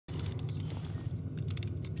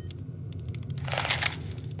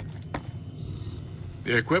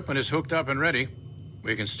The equipment is hooked up and ready.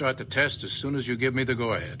 We can start the test as soon as you give me the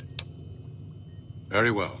go-ahead. Very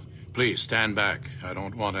well. Please stand back. I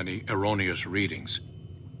don't want any erroneous readings.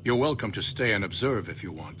 You're welcome to stay and observe if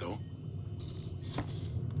you want, though.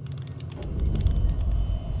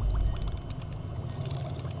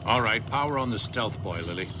 All right, power on the stealth boy,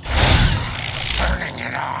 Lily. Turning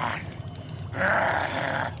it on.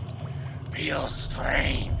 Feels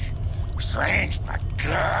strange. Strange but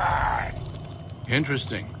good.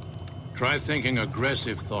 Interesting. Try thinking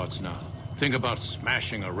aggressive thoughts now. Think about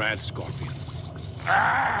smashing a rad scorpion.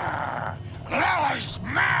 Lily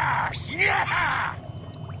smash! Yeah!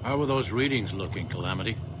 How are those readings looking,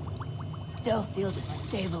 Calamity? Stealth field is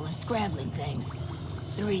unstable and scrambling things.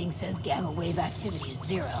 The reading says gamma wave activity is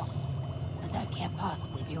 0. But that can't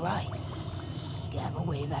possibly be right. Gamma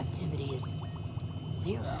wave activity is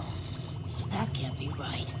 0. That can't be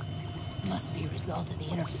right. Must be a result of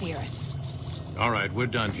the interference. All right, we're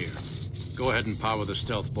done here. Go ahead and power the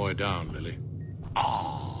stealth boy down, Lily.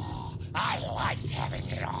 Oh, I liked having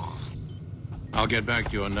it on. I'll get back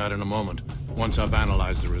to you on that in a moment, once I've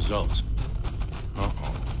analyzed the results.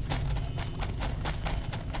 Uh-oh.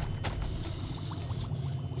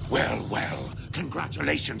 Well,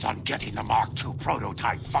 congratulations on getting the Mark II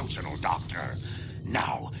prototype functional, Doctor.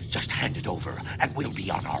 Now, just hand it over, and we'll be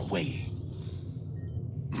on our way.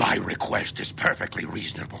 My request is perfectly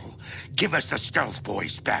reasonable. Give us the stealth boy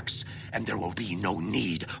specs, and there will be no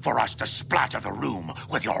need for us to splatter the room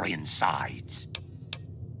with your insides.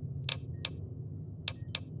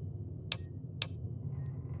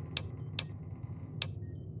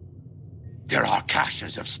 There are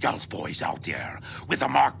caches of stealth boys out there. With the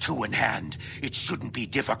Mark II in hand, it shouldn't be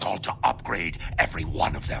difficult to upgrade every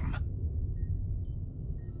one of them.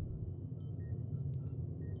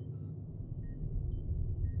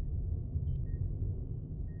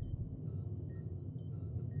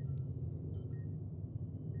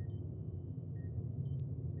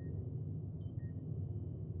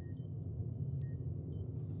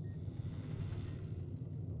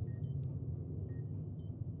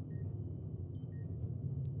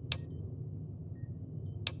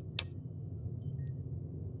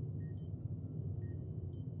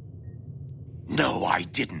 No, I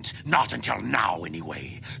didn't. Not until now,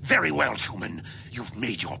 anyway. Very well, human. You've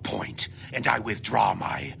made your point, and I withdraw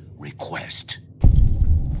my request.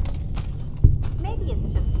 Maybe it's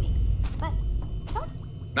just me, but...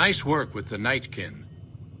 Nice work with the Nightkin.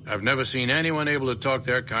 I've never seen anyone able to talk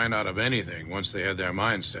their kind out of anything once they had their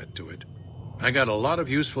mind set to it. I got a lot of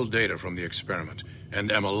useful data from the experiment,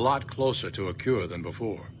 and am a lot closer to a cure than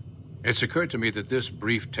before. It's occurred to me that this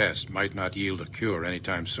brief test might not yield a cure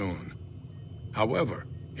anytime soon. However,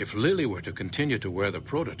 if Lily were to continue to wear the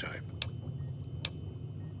prototype...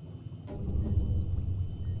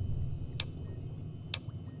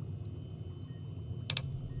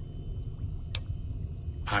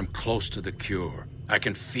 I'm close to the cure. I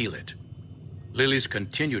can feel it. Lily's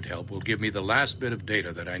continued help will give me the last bit of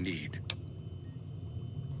data that I need.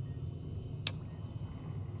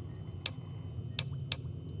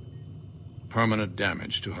 Permanent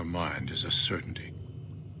damage to her mind is a certainty.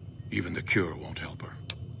 Even the cure won't help her.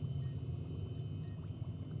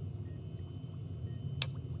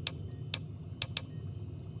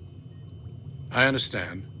 I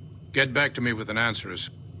understand. Get back to me with an answer as...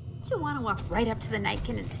 Don't you want to walk right up to the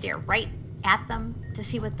Nightkin and stare right at them to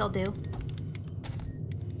see what they'll do?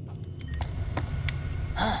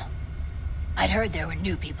 Huh. I'd heard there were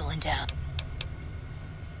new people in town.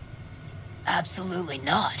 Absolutely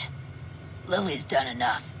not. Lily's done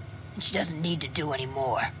enough, and she doesn't need to do any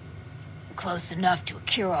more. We're close enough to a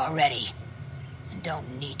cure already, and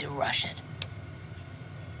don't need to rush it.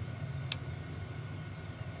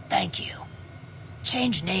 Thank you.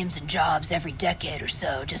 Change names and jobs every decade or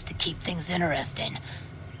so just to keep things interesting.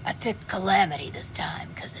 I picked Calamity this time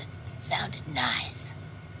because it sounded nice.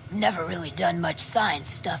 Never really done much science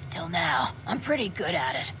stuff till now. I'm pretty good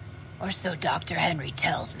at it, or so Dr. Henry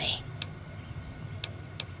tells me.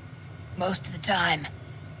 Most of the time,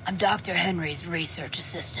 I'm Dr. Henry's research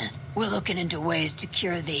assistant. We're looking into ways to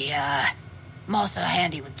cure the, I'm also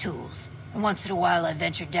handy with tools. And once in a while I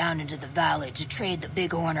venture down into the valley to trade the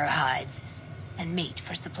big Horner hides and meat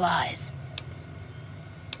for supplies.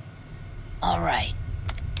 All right.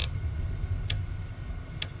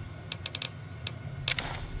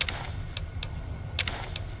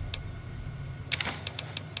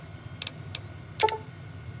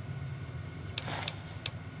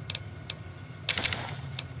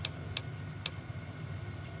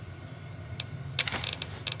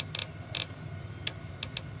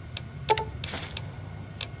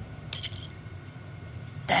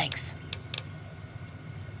 Thanks.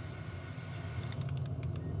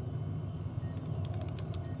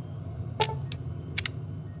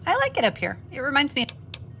 like it up here. It reminds me.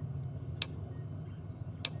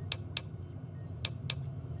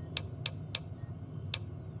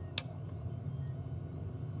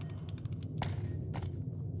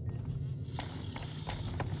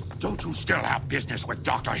 Don't you still have business with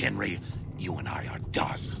Dr. Henry? You and I are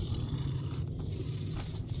done.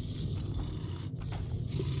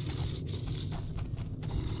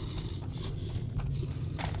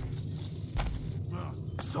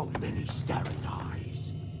 So many staring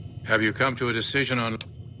eyes. Have you come to a decision on...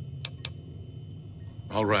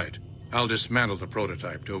 All right. I'll dismantle the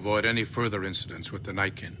prototype to avoid any further incidents with the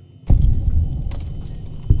Nightkin.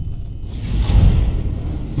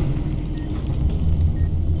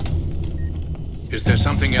 Is there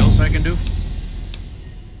something else I can do?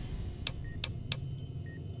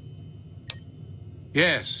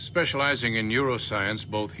 Yes, specializing in neuroscience,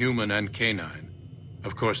 both human and canine.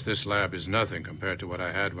 Of course, this lab is nothing compared to what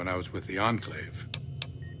I had when I was with the Enclave.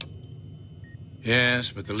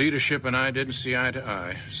 Yes, but the leadership and I didn't see eye to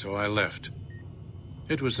eye, so I left.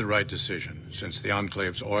 It was the right decision, since the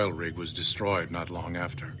Enclave's oil rig was destroyed not long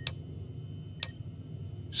after.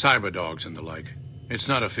 Cyberdogs and the like. It's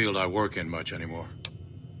not a field I work in much anymore.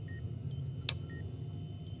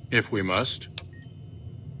 If we must.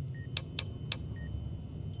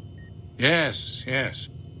 Yes, yes.